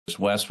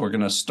Wes, we're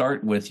going to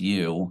start with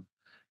you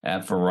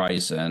at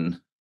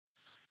Verizon.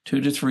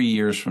 2 to 3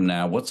 years from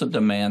now, what's the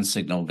demand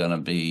signal going to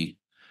be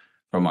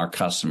from our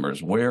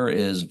customers? Where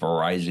is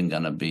Verizon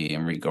going to be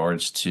in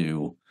regards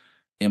to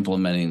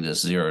implementing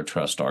this zero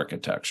trust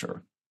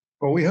architecture?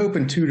 Well, we hope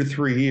in 2 to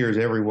 3 years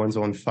everyone's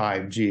on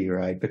 5G,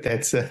 right? But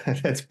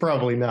that's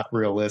probably not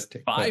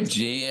realistic.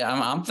 5G?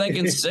 I'm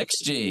thinking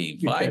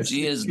 6G.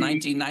 5G is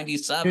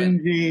 1997.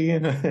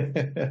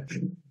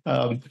 10G.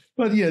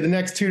 But yeah, the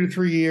next 2 to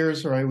 3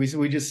 years, right?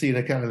 We just see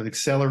a kind of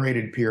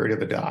accelerated period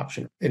of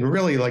adoption, and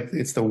really, like,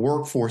 it's the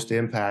workforce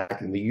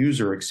impact and the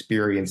user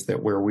experience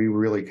that where we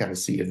really kind of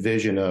see a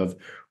vision of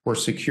where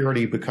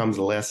security becomes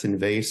less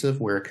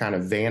invasive, where it kind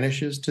of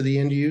vanishes to the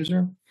end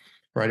user.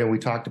 Right. And we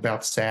talked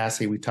about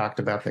SASE. We talked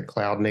about the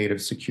cloud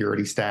native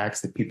security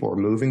stacks that people are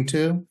moving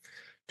to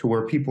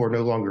where people are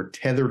no longer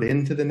tethered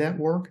into the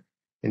network,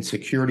 and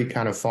security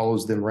kind of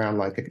follows them around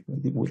like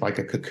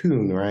a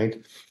cocoon.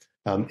 Right.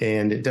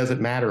 And it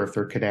doesn't matter if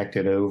they're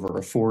connected over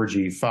a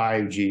 4G,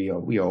 5G,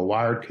 a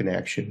wired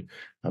connection.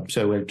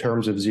 So in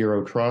terms of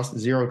zero trust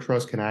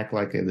can act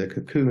like the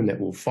cocoon that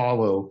will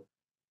follow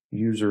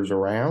users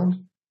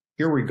around,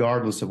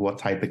 irregardless of what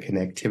type of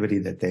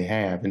connectivity that they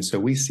have. And so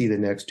we see the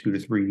next 2 to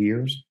 3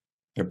 years,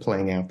 they're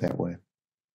playing out that way.